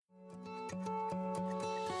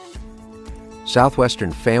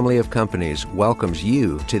Southwestern Family of Companies welcomes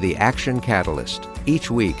you to the Action Catalyst.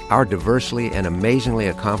 Each week, our diversely and amazingly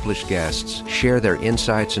accomplished guests share their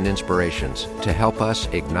insights and inspirations to help us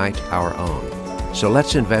ignite our own. So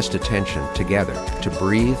let's invest attention together to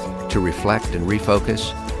breathe, to reflect and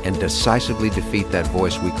refocus, and decisively defeat that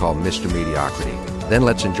voice we call Mr. Mediocrity. Then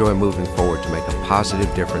let's enjoy moving forward to make a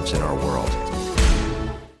positive difference in our world.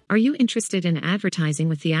 Are you interested in advertising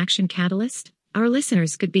with the Action Catalyst? Our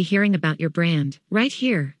listeners could be hearing about your brand right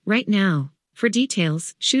here, right now. For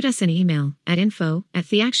details, shoot us an email at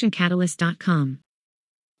info@theactioncatalyst.com.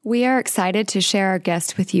 We are excited to share our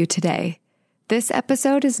guest with you today. This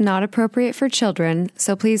episode is not appropriate for children,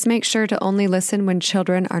 so please make sure to only listen when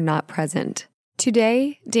children are not present.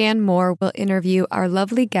 Today, Dan Moore will interview our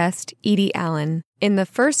lovely guest, Edie Allen, in the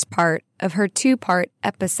first part of her two-part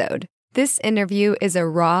episode. This interview is a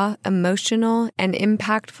raw, emotional, and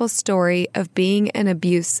impactful story of being an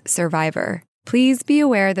abuse survivor. Please be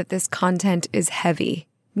aware that this content is heavy.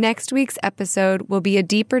 Next week's episode will be a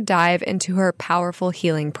deeper dive into her powerful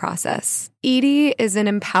healing process. Edie is an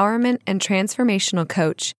empowerment and transformational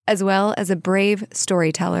coach, as well as a brave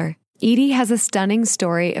storyteller. Edie has a stunning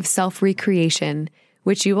story of self-recreation,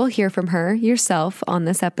 which you will hear from her yourself on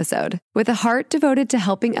this episode. With a heart devoted to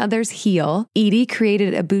helping others heal, Edie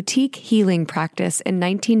created a boutique healing practice in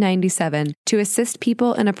 1997 to assist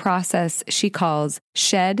people in a process she calls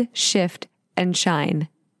Shed, Shift, and Shine.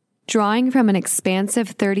 Drawing from an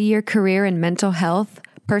expansive 30-year career in mental health,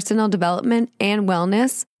 personal development, and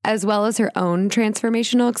wellness, as well as her own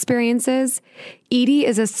transformational experiences, Edie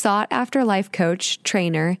is a sought-after life coach,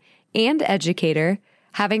 trainer, and educator,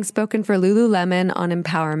 having spoken for Lululemon on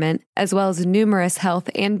empowerment, as well as numerous health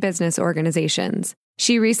and business organizations.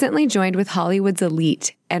 She recently joined with Hollywood's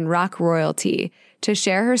elite and rock royalty to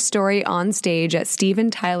share her story on stage at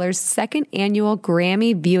Steven Tyler's second annual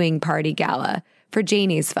Grammy Viewing Party Gala for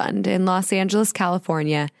Janie's Fund in Los Angeles,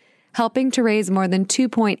 California, helping to raise more than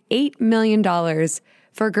 $2.8 million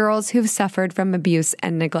for girls who've suffered from abuse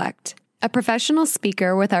and neglect. A professional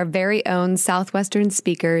speaker with our very own Southwestern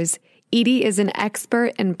speakers, Edie is an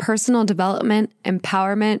expert in personal development,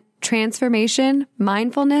 empowerment, transformation,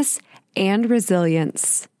 mindfulness, and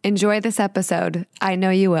resilience. Enjoy this episode. I know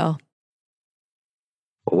you will.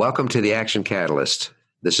 Well, welcome to the Action Catalyst.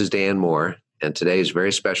 This is Dan Moore, and today's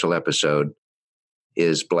very special episode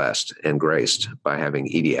is blessed and graced by having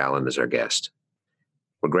Edie Allen as our guest.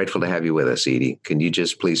 We're grateful to have you with us, Edie. Can you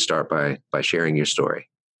just please start by sharing your story?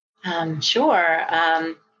 Sure.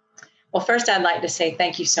 Well, first, I'd like to say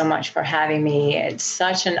thank you so much for having me. It's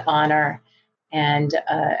such an honor and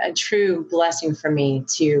a true blessing for me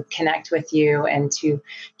to connect with you and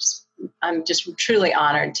I'm just truly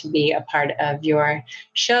honored to be a part of your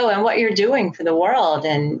show and what you're doing for the world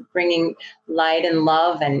and bringing light and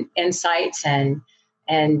love and insights and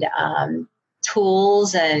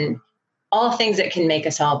tools and all things that can make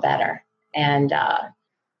us all better and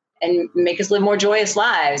make us live more joyous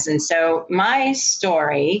lives. And so my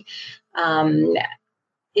story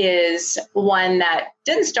is one that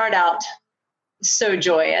didn't start out so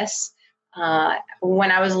joyous.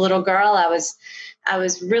 When I was a little girl, I was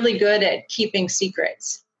really good at keeping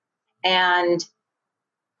secrets, and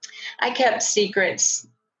I kept secrets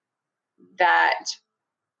that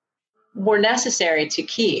were necessary to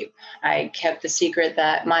keep. I kept the secret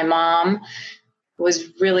that my mom was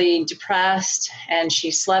really depressed and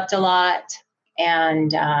she slept a lot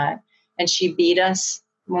and she beat us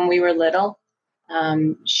when we were little.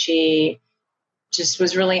 She just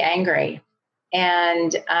was really angry,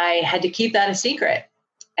 and I had to keep that a secret.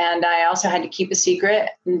 And I also had to keep a secret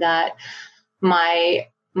that my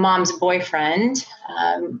mom's boyfriend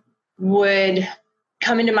would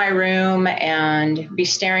come into my room and be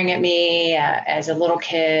staring at me as a little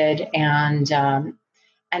kid, and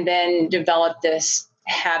then develop this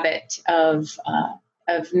habit of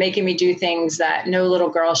making me do things that no little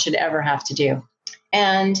girl should ever have to do.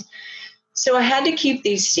 And so I had to keep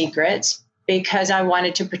these secrets because I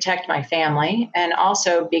wanted to protect my family, and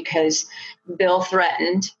also because Bill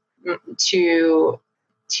threatened to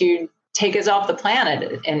take us off the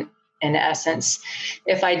planet in essence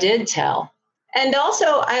if I did tell. And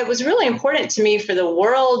also, it was really important to me for the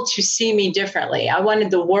world to see me differently. I wanted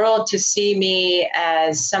the world to see me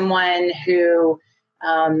as someone who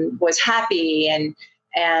was happy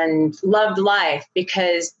and loved life,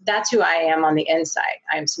 because that's who I am on the inside.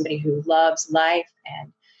 I am somebody who loves life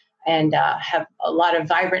and have a lot of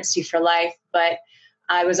vibrancy for life. But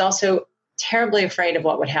I was also terribly afraid of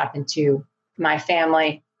what would happen to my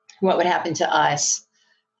family, what would happen to us.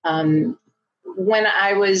 When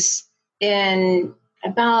I was in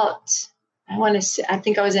about I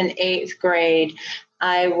think I was in 8th grade.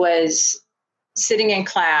 I was sitting in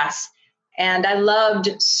class and I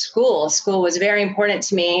loved school. School was very important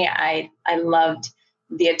to me. I loved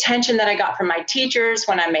the attention that I got from my teachers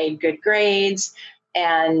when I made good grades.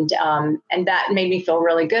 And that made me feel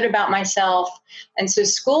really good about myself. And so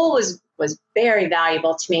school was very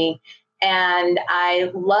valuable to me. And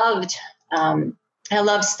I loved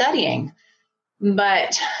studying.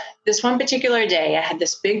 But this one particular day, I had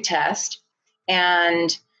this big test,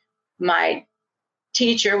 and my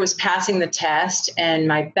teacher was passing the test, and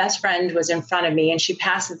my best friend was in front of me, and she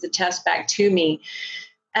passes the test back to me.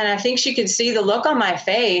 And I think she could see the look on my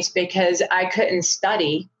face because I couldn't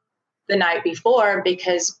study the night before,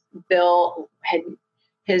 because Bill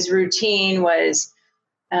his routine was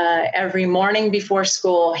every morning before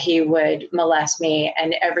school, he would molest me.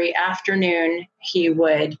 And every afternoon he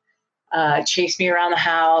would chase me around the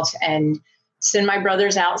house and send my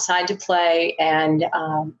brothers outside to play. And,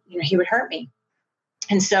 he would hurt me.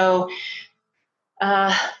 And so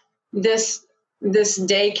this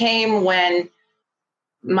day came when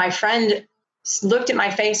my friend looked at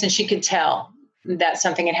my face and she could tell that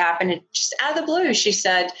something had happened. And just out of the blue, she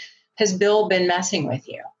said, "Has Bill been messing with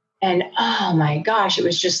you?" And oh my gosh, it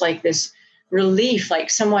was just like this relief, like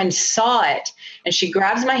someone saw it. And she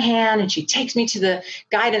grabs my hand and she takes me to the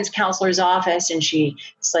guidance counselor's office, and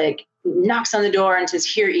it's like knocks on the door and says,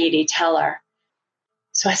 "Here, Edie, tell her."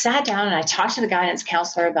 So I sat down and I talked to the guidance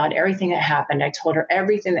counselor about everything that happened. I told her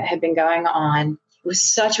everything that had been going on. It was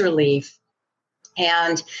such a relief.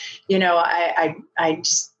 And, I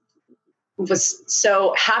just was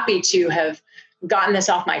so happy to have gotten this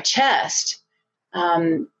off my chest.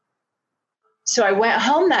 So I went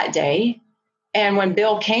home that day, and when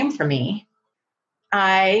Bill came for me,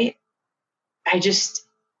 I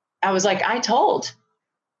was like, I told,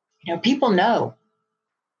 people know.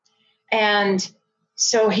 And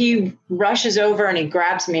so he rushes over and he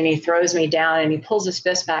grabs me and he throws me down and he pulls his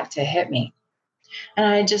fist back to hit me. And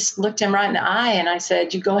I just looked him right in the eye and I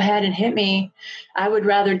said, "You go ahead and hit me. I would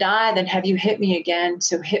rather die than have you hit me again.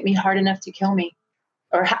 So hit me hard enough to kill me.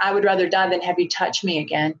 Or I would rather die than have you touch me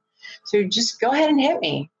again. So just go ahead and hit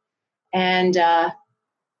me." And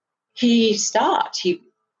he stopped.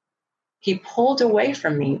 He pulled away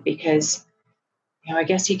from me because, I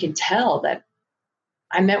guess he could tell that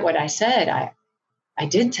I meant what I said. I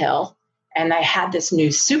did tell, and I had this new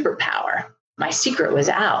superpower. My secret was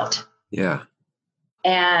out. Yeah.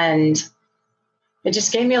 And it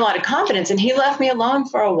just gave me a lot of confidence. And he left me alone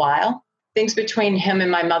for a while. Things between him and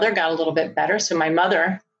my mother got a little bit better. So my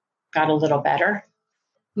mother got a little better.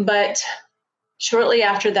 But shortly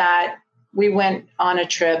after that, we went on a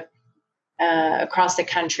trip across the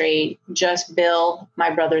country, just Bill, my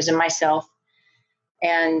brothers, and myself.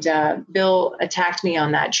 And Bill attacked me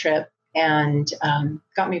on that trip and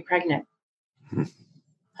got me pregnant.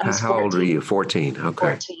 How old were you? 14. Okay.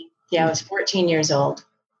 14. Yeah, I was 14 years old.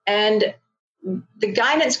 And the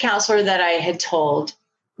guidance counselor that I had told,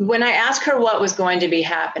 when I asked her what was going to be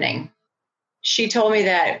happening, she told me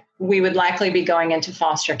that we would likely be going into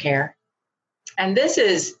foster care. And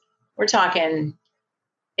we're talking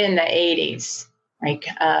in the 80s.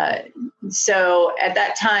 So at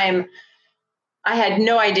that time, I had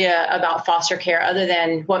no idea about foster care other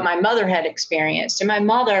than what my mother had experienced. And my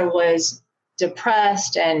mother was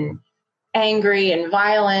depressed and angry and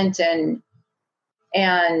violent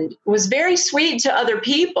and was very sweet to other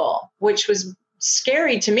people, which was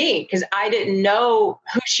scary to me because I didn't know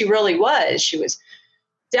who she really was. She was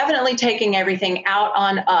definitely taking everything out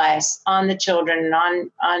on us, on the children,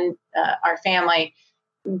 and on our family.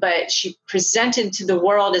 But she presented to the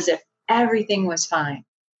world as if everything was fine.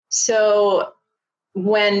 So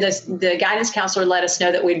when the guidance counselor let us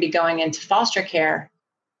know that we'd be going into foster care,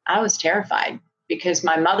 I was terrified because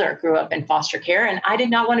my mother grew up in foster care and I did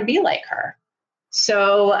not want to be like her.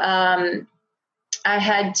 So I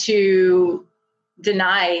had to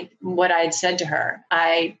deny what I had said to her.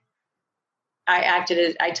 I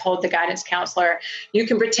told the guidance counselor, "You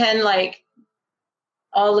can pretend like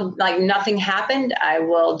nothing happened. I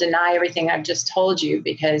will deny everything I've just told you,"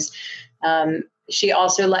 because she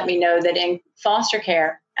also let me know that in foster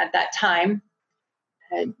care at that time,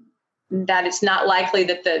 that it's not likely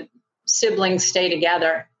that the siblings stay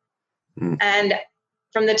together. And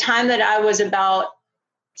from the time that I was about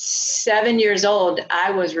 7 years old,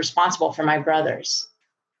 I was responsible for my brothers.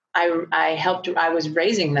 I was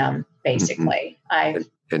raising them, basically.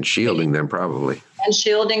 And shielding them, probably. And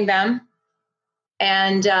shielding them.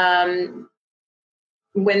 And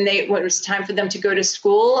when it was time for them to go to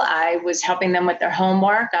school, I was helping them with their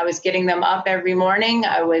homework. I was getting them up every morning.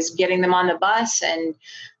 I was getting them on the bus and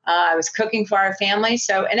I was cooking for our family.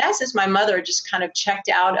 So in essence, my mother just kind of checked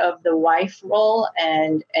out of the wife role,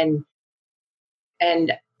 and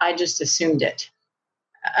I just assumed it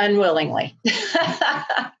unwillingly.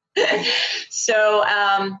 So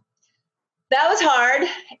that was hard.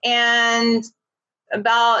 And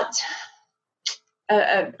about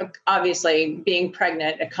obviously being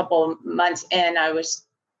pregnant, a couple months in, I was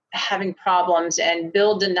having problems, and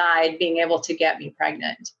Bill denied being able to get me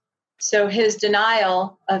pregnant. So his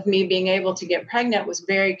denial of me being able to get pregnant was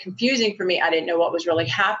very confusing for me. I didn't know what was really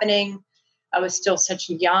happening. I was still such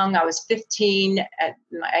young. I was 15.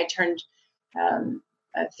 I turned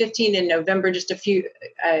 15 in November, just a few.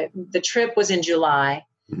 The trip was in July.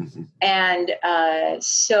 Mm-hmm. And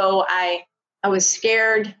so I was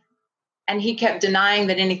scared, and he kept denying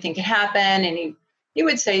that anything could happen. And he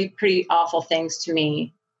would say pretty awful things to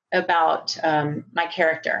me about my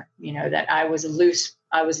character, that I was loose,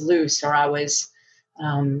 or I was,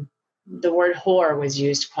 the word whore was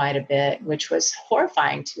used quite a bit, which was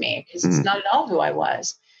horrifying to me because it's not at all who I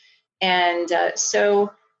was. And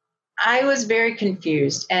so I was very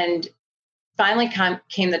confused. And finally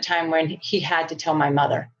came the time when he had to tell my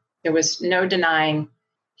mother. There was no denying.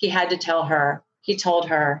 He had to tell her. He told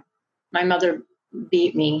her. My mother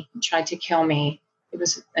beat me, tried to kill me. It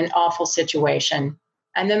was an awful situation.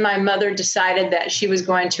 And then my mother decided that she was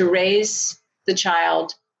going to raise the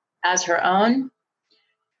child as her own,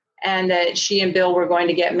 and that she and Bill were going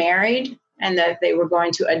to get married, and that they were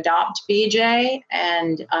going to adopt BJ,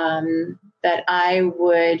 and that I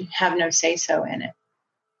would have no say-so in it.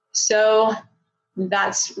 So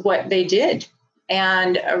that's what they did.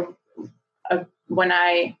 And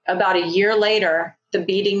about a year later, the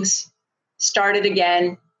beatings started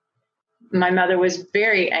again. My mother was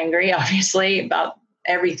very angry, obviously, about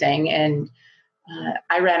everything. And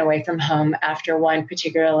I ran away from home after one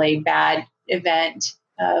particularly bad event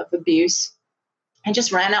of abuse. I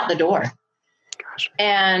just ran out the door. Gosh.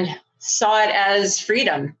 And saw it as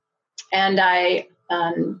freedom. And I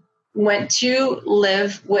went to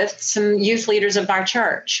live with some youth leaders of our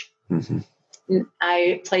church. Mm-hmm.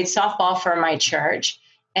 I played softball for my church,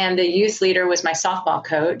 and the youth leader was my softball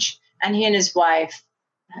coach. And he and his wife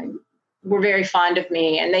were very fond of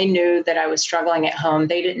me, and they knew that I was struggling at home.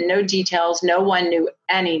 They didn't know details. No one knew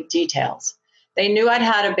any details. They knew I'd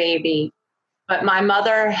had a baby, but my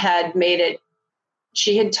mother had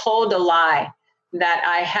she had told a lie that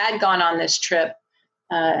I had gone on this trip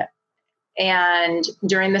and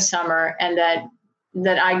during the summer, and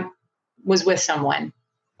that I was with someone,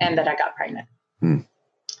 and that I got pregnant.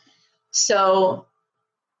 So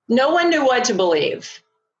no one knew what to believe.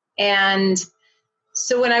 And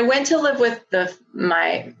so when I went to live with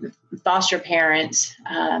my foster parents,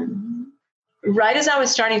 right as I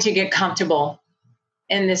was starting to get comfortable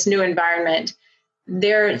in this new environment,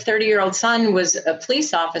 their 30-year-old son was a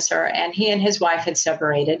police officer, and he and his wife had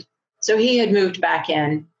separated. So he had moved back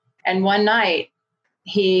in. And one night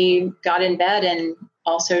he got in bed and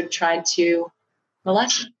also tried to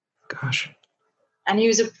molest me. Gosh. And he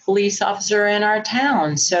was a police officer in our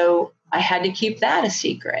town. So I had to keep that a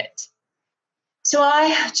secret. So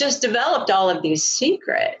I just developed all of these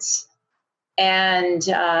secrets. And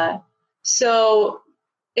so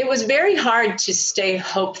it was very hard to stay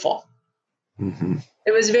hopeful. Mm-hmm.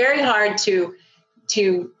 It was very hard to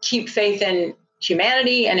keep faith in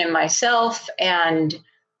humanity and in myself. And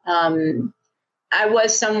I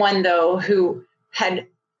was someone, though, who had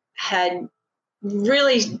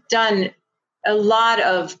really done a lot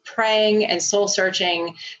of praying and soul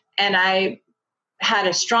searching. And I had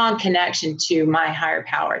a strong connection to my higher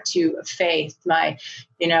power, to faith. My,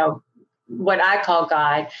 what I call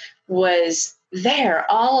God was there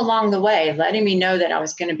all along the way, letting me know that I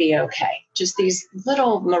was going to be okay. Just these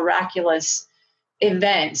little miraculous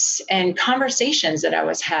events and conversations that I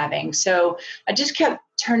was having. So I just kept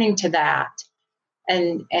turning to that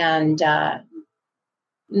and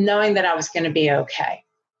knowing that I was going to be okay.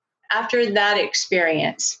 After that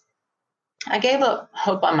experience, I gave up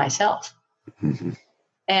hope on myself. Mm-hmm.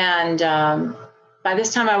 And by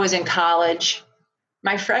this time I was in college.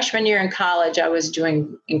 My freshman year in college, I was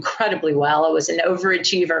doing incredibly well. I was an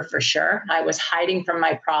overachiever for sure. I was hiding from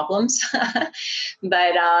my problems, but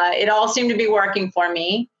it all seemed to be working for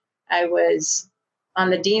me. I was on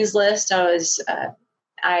the dean's list.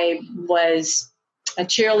 I was a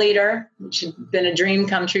cheerleader, which had been a dream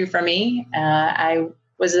come true for me. I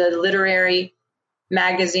was a literary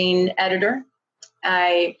magazine editor.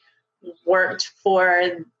 I worked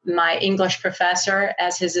for my English professor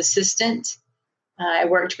as his assistant. I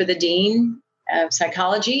worked for the dean of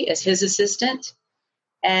psychology as his assistant.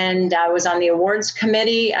 And I was on the awards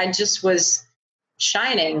committee. I just was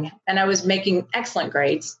shining and I was making excellent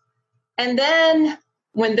grades. And then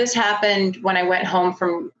when this happened, when I went home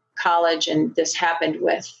from college and this happened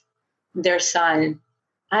with their son,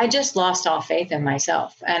 I just lost all faith in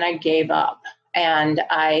myself and I gave up. And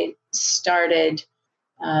I started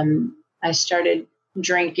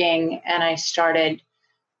drinking and I started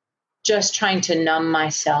just trying to numb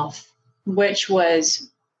myself, which was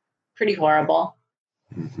pretty horrible.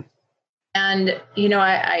 Mm-hmm. And,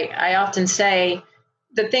 I often say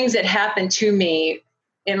the things that happened to me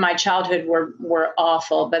in my childhood were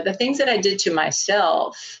awful, but the things that I did to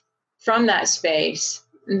myself from that space,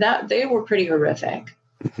 that they were pretty horrific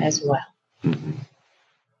as well. Mm-hmm.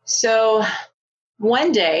 So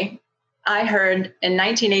one day I heard in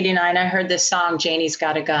 1989, I heard this song, Janie's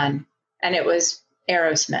Got a Gun, and it was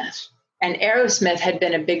Aerosmith. And Aerosmith had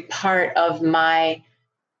been a big part of my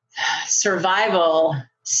survival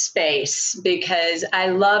space because I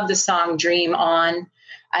loved the song Dream On.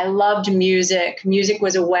 I loved music. Music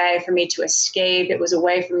was a way for me to escape. It was a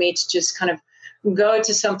way for me to just kind of go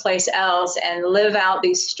to someplace else and live out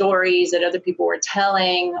these stories that other people were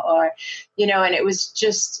telling, or, and it was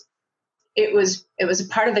just, it was a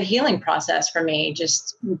part of the healing process for me,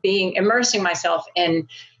 just immersing myself in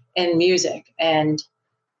music. And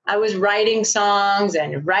I was writing songs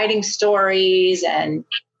and writing stories and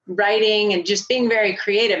writing and just being very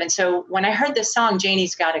creative. And so when I heard this song,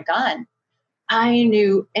 Janie's Got a Gun, I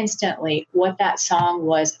knew instantly what that song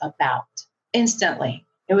was about. Instantly.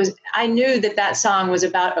 I knew that song was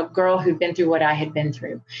about a girl who'd been through what I had been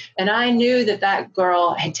through. And I knew that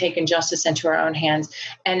girl had taken justice into her own hands.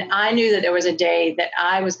 And I knew that there was a day that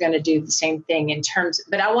I was going to do the same thing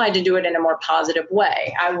but I wanted to do it in a more positive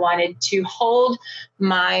way. I wanted to hold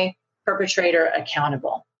my perpetrator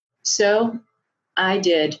accountable. So I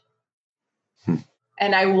did.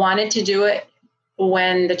 And I wanted to do it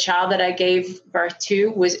when the child that I gave birth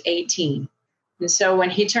to was 18. And so when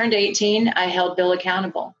he turned 18, I held Bill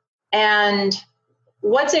accountable. And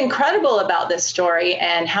what's incredible about this story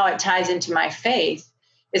and how it ties into my faith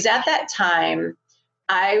is at that time,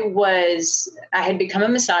 I had become a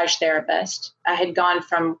massage therapist. I had gone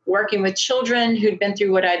from working with children who'd been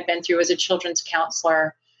through what I'd been through as a children's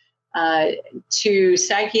counselor to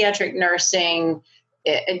psychiatric nursing.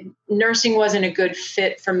 Nursing wasn't a good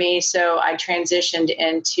fit for me, so I transitioned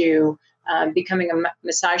into becoming a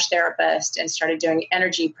massage therapist and started doing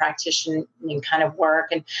energy practitioning kind of work.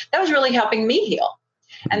 And that was really helping me heal.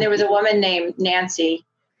 And there was a woman named Nancy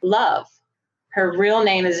Love. Her real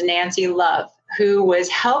name is Nancy Love, who was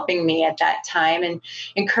helping me at that time and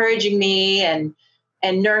encouraging me and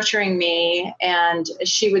nurturing me. And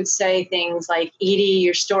she would say things like, Edie,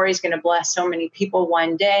 your story is going to bless so many people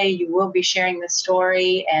one day. You will be sharing this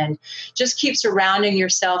story, and just keep surrounding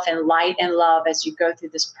yourself in light and love as you go through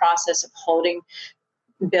this process of holding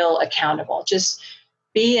Bill accountable. Just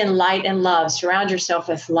be in light and love. Surround yourself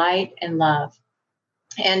with light and love.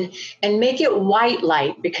 And make it white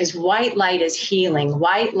light, because white light is healing.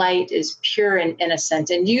 White light is pure and innocent,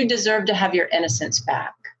 and you deserve to have your innocence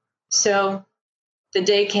back. So the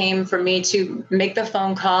day came for me to make the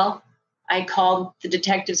phone call. I called the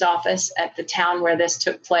detective's office at the town where this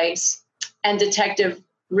took place, and Detective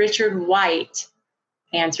Richard White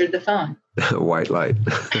answered the phone. White light.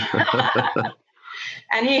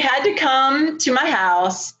 And he had to come to my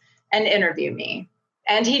house and interview me.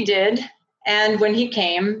 And he did. And when he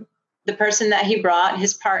came, the person that he brought,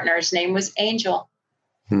 his partner's name was Angel.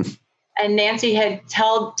 And Nancy had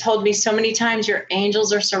told me so many times, your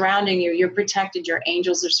angels are surrounding you. You're protected. Your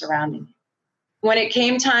angels are surrounding you. When it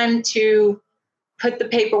came time to put the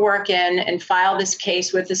paperwork in and file this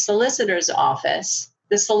case with the solicitor's office,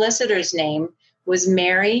 the solicitor's name was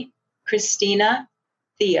Mary Christina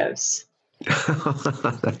Theos.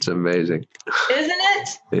 That's amazing. Isn't it?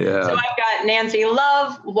 Yeah. So I've got Nancy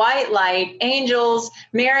Love, White Light, Angels,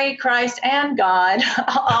 Mary, Christ, and God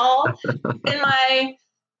all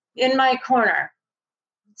in my corner.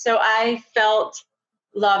 So I felt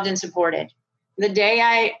loved and supported. The day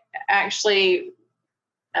I actually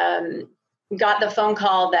got the phone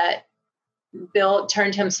call that Bill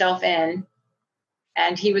turned himself in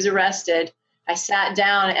and he was arrested, I sat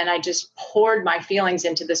down and I just poured my feelings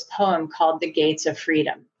into this poem called The Gates of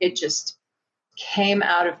Freedom. It just came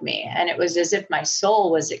out of me. And it was as if my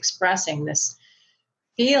soul was expressing this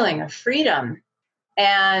feeling of freedom.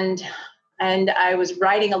 And I was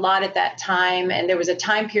writing a lot at that time. And there was a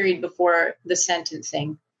time period before the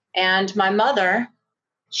sentencing. And my mother,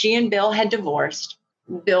 she and Bill had divorced.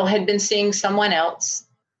 Bill had been seeing someone else.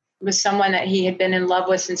 It was someone that he had been in love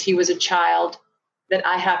with since he was a child that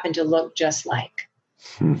I happened to look just like.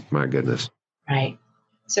 My goodness. Right.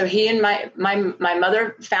 So he and my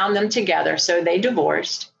mother found them together. So they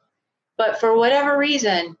divorced. But for whatever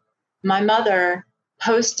reason, my mother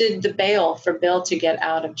posted the bail for Bill to get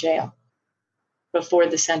out of jail before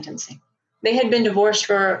the sentencing. They had been divorced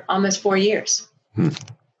for almost 4 years.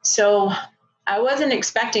 So I wasn't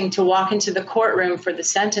expecting to walk into the courtroom for the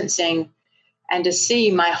sentencing and to see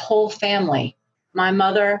my whole family, my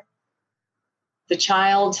mother, the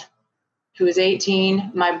child who was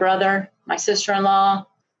 18, my brother, my sister-in-law,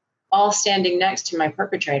 all standing next to my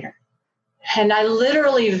perpetrator. And I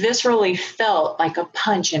literally viscerally felt like a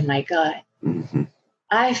punch in my gut. Mm-hmm.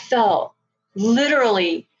 I felt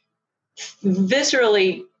literally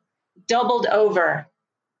viscerally doubled over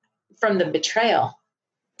from the betrayal.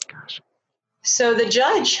 Gosh. So the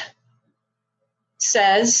judge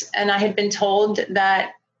says, and I had been told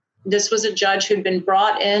that this was a judge who'd been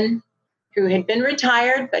brought in, who had been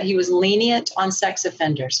retired, but he was lenient on sex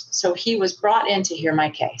offenders. So he was brought in to hear my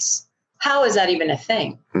case. How is that even a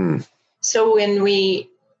thing? So when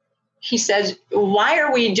he says, why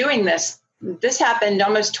are we doing this? This happened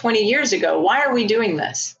almost 20 years ago. Why are we doing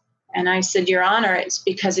this? And I said, Your Honor, it's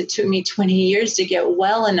because it took me 20 years to get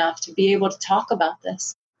well enough to be able to talk about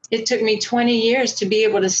this. It took me 20 years to be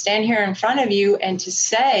able to stand here in front of you and to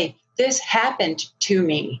say, this happened to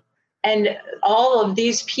me. And all of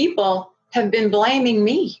these people have been blaming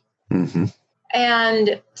me. Mm-hmm.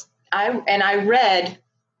 And I read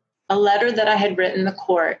a letter that I had written the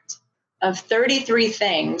court of 33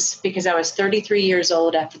 things, because I was 33 years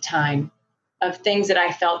old at the time, of things that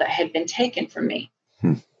I felt that had been taken from me.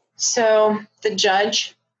 So the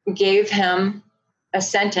judge gave him a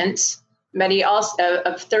sentence, but he also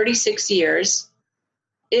of 36 years.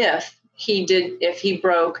 If he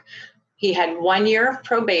broke, he had 1 year of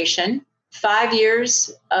probation, 5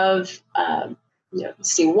 years of 1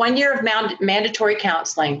 year of mandatory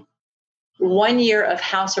counseling, 1 year of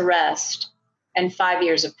house arrest, and 5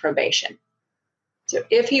 years of probation. So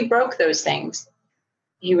if he broke those things,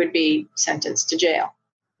 he would be sentenced to jail.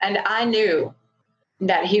 And I knew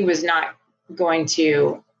that he was not going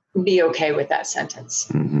to be okay with that sentence.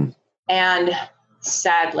 Mm-hmm. And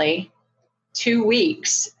sadly, 2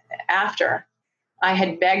 weeks after I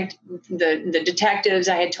had begged the detectives,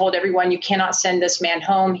 I had told everyone, you cannot send this man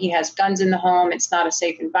home. He has guns in the home. It's not a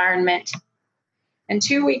safe environment. And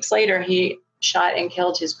 2 weeks later, he shot and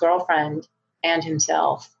killed his girlfriend and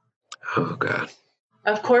himself. Oh, God.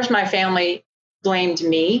 Of course, my family blamed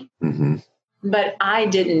me, Mm-hmm. but I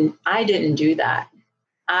didn't do that.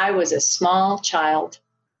 I was a small child,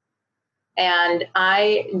 and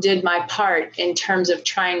I did my part in terms of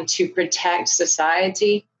trying to protect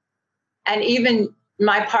society, and even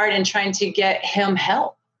my part in trying to get him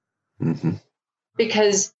help. Mm-hmm.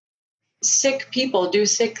 Because sick people do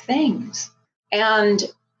sick things. And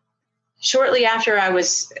shortly after, I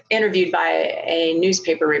was interviewed by a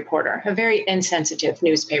newspaper reporter, a very insensitive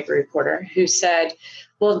newspaper reporter, who said,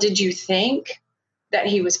 well, did you think that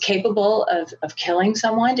he was capable of killing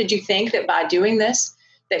someone? Did you think that by doing this,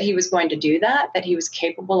 that he was going to do that he was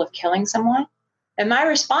capable of killing someone? And my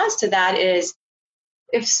response to that is,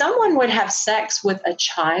 if someone would have sex with a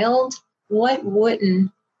child, what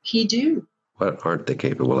wouldn't he do? What aren't they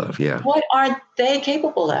capable of? Yeah. What aren't they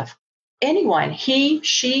capable of? Anyone, he,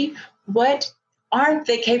 she, what aren't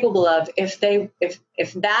they capable of? If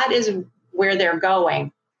that is where they're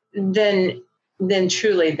going, then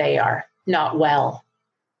truly they are not well.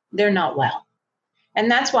 They're not well.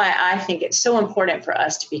 And that's why I think it's so important for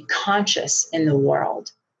us to be conscious in the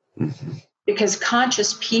world. Mm-hmm. Because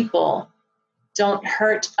conscious people don't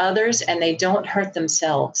hurt others and they don't hurt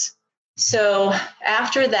themselves. So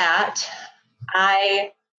after that,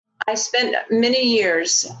 I spent many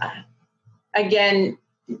years, again,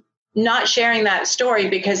 not sharing that story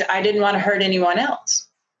because I didn't want to hurt anyone else.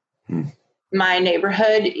 My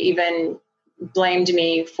neighborhood even blamed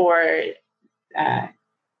me for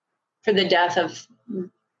the death of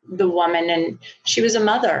the woman, and she was a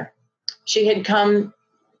mother. She had come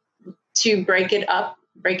to break it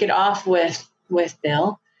off with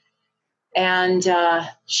Bill, and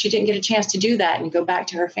she didn't get a chance to do that and go back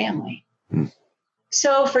to her family.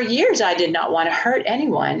 So for years, I did not want to hurt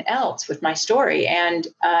anyone else with my story, and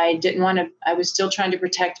I was still trying to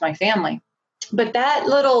protect my family. But that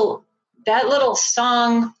little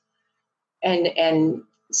song and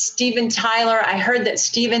Steven Tyler, I heard that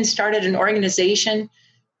Steven started an organization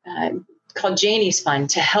called Janie's Fund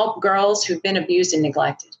to help girls who've been abused and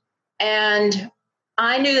neglected. And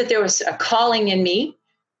I knew that there was a calling in me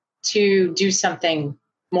to do something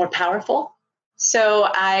more powerful. So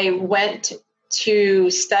I went to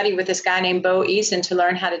study with this guy named Bo Eason to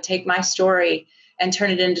learn how to take my story and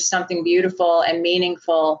turn it into something beautiful and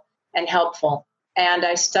meaningful and helpful. And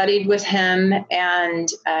I studied with him, and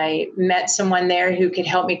I met someone there who could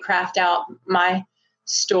help me craft out my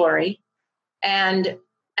story. And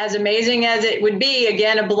as amazing as it would be,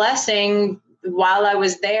 again, a blessing, while I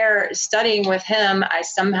was there studying with him, I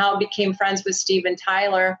somehow became friends with Steven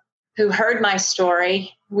Tyler, who heard my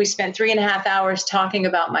story. We spent 3.5 hours talking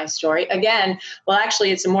about my story. Again, well,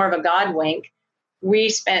 actually, it's more of a God wink. We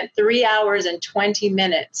spent 3 hours and 20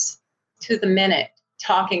 minutes to the minute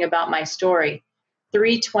talking about my story.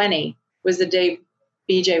 3:20 was the day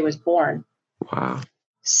BJ was born. Wow.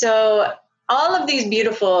 So all of these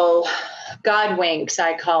beautiful God winks,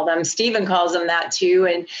 I call them. Stephen calls them that too,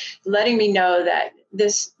 and letting me know that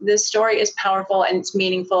this story is powerful and it's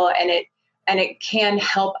meaningful, and it can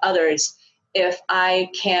help others if I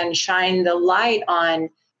can shine the light on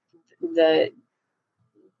the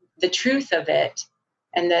truth of it,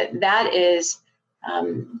 and that is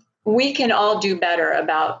we can all do better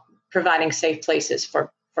about providing safe places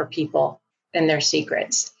for people and their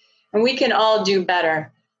secrets, and we can all do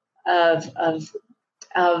better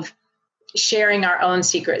of sharing our own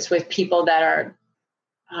secrets with people that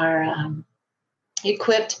are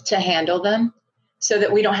equipped to handle them, so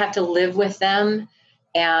that we don't have to live with them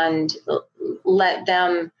and let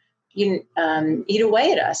them eat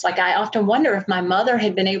away at us. Like, I often wonder, if my mother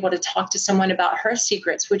had been able to talk to someone about her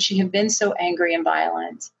secrets, would she have been so angry and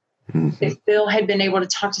violent? Mm-hmm. If Bill had been able to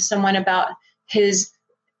talk to someone about his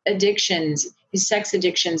addictions, his sex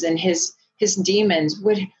addictions, and his demons,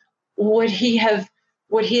 would he have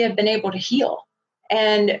been able to heal?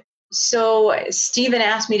 And so Stephen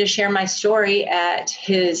asked me to share my story at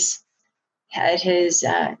his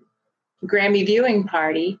Grammy viewing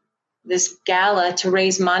party, this gala, to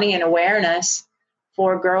raise money and awareness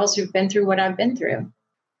for girls who've been through what I've been through.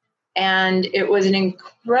 And it was an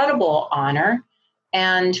incredible honor.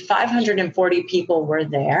 And 540 people were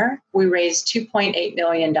there. We raised $2.8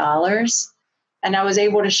 million. And I was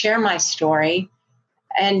able to share my story,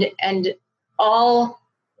 and all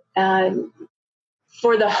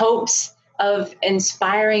for the hopes of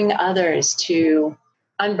inspiring others to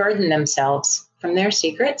unburden themselves from their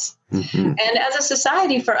secrets. Mm-hmm. And as a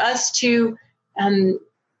society, for us to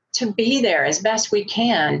be there as best we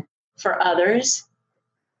can for others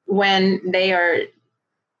when they are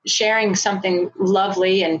sharing something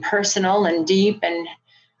lovely and personal and deep and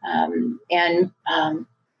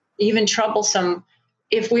even troublesome.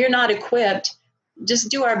 If we're not equipped, just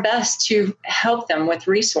do our best to help them with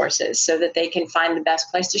resources so that they can find the best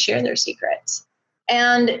place to share their secrets.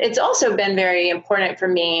 And it's also been very important for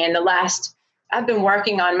me I've been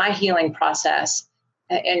working on my healing process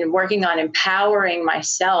and working on empowering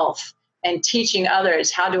myself and teaching others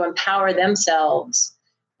how to empower themselves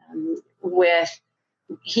with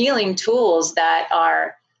healing tools that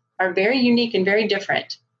are very unique and very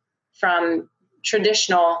different from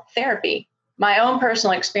traditional therapy. My own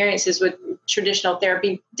personal experiences with traditional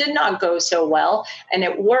therapy did not go so well, and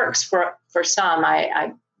it works for some.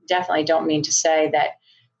 I definitely don't mean to say that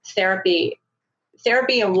therapy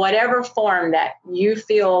in whatever form that you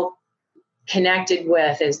feel connected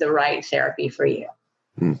with is the right therapy for you.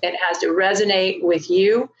 It has to resonate with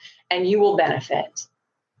you, and you will benefit.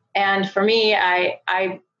 And for me,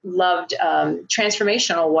 I loved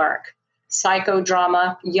transformational work,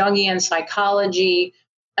 psychodrama, Jungian psychology,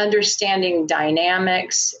 understanding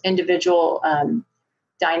dynamics, individual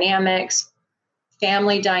dynamics,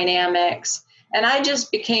 family dynamics. And I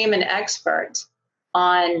just became an expert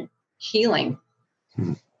on healing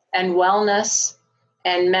and wellness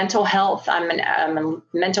and mental health. I'm a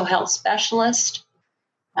mental health specialist.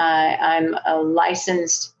 I'm a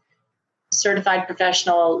licensed certified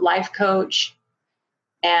professional life coach.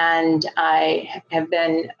 And I have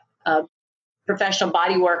been a professional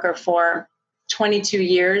body worker for 22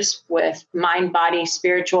 years with mind, body,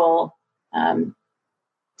 spiritual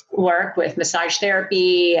work with massage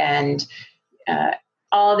therapy and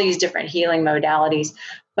all these different healing modalities.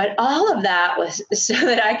 But all of that was so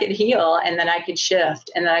that I could heal and that I could shift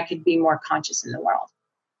and that I could be more conscious in the world.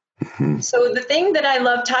 Mm-hmm. So the thing that I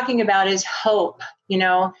love talking about is hope,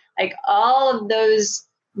 like all of those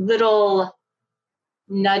little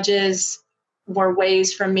nudges were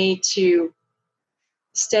ways for me to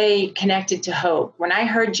stay connected to hope. When I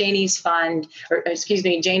heard Janie's Got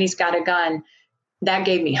a Gun, that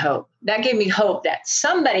gave me hope. That gave me hope that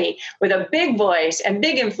somebody with a big voice and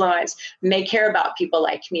big influence may care about people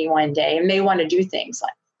like me one day and may want to do things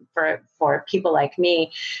like for people like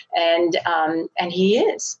me. And he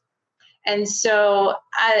is. And so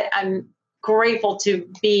I'm grateful to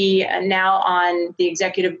be now on the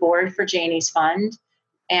executive board for Janie's Fund.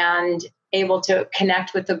 And able to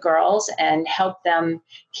connect with the girls and help them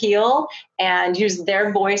heal and use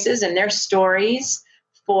their voices and their stories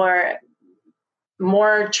for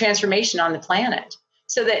more transformation on the planet,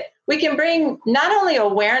 so that we can bring not only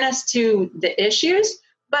awareness to the issues,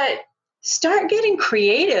 but start getting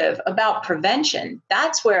creative about prevention.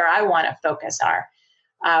 That's where I want to focus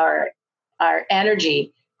our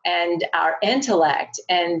energy and our intellect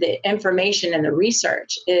and the information and the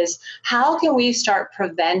research, is how can we start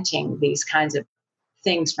preventing these kinds of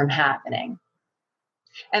things from happening?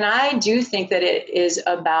 And I do think that it is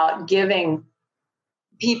about giving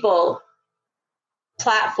people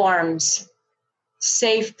platforms,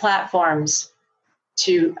 safe platforms,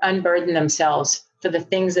 to unburden themselves for the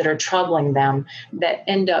things that are troubling them that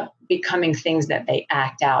end up becoming things that they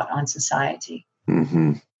act out on society.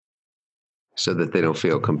 Mm-hmm. So that they don't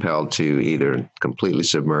feel compelled to either completely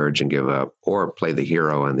submerge and give up, or play the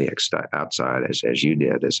hero on the outside, as you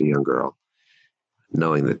did as a young girl,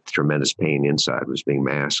 knowing that tremendous pain inside was being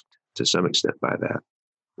masked to some extent by that.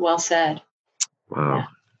 Well said. Wow.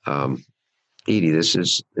 Yeah. Edie, this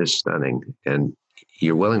is stunning. And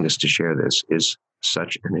your willingness to share this is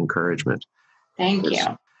such an encouragement. Thank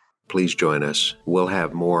you. Please join us. We'll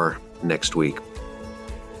have more next week.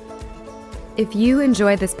 If you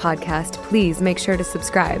enjoy this podcast, please make sure to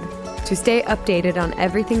subscribe. To stay updated on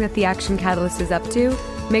everything that the Action Catalyst is up to,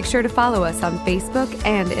 make sure to follow us on Facebook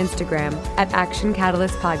and Instagram at Action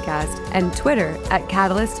Catalyst Podcast and Twitter at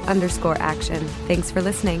Catalyst_Action. Thanks for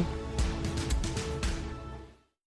listening.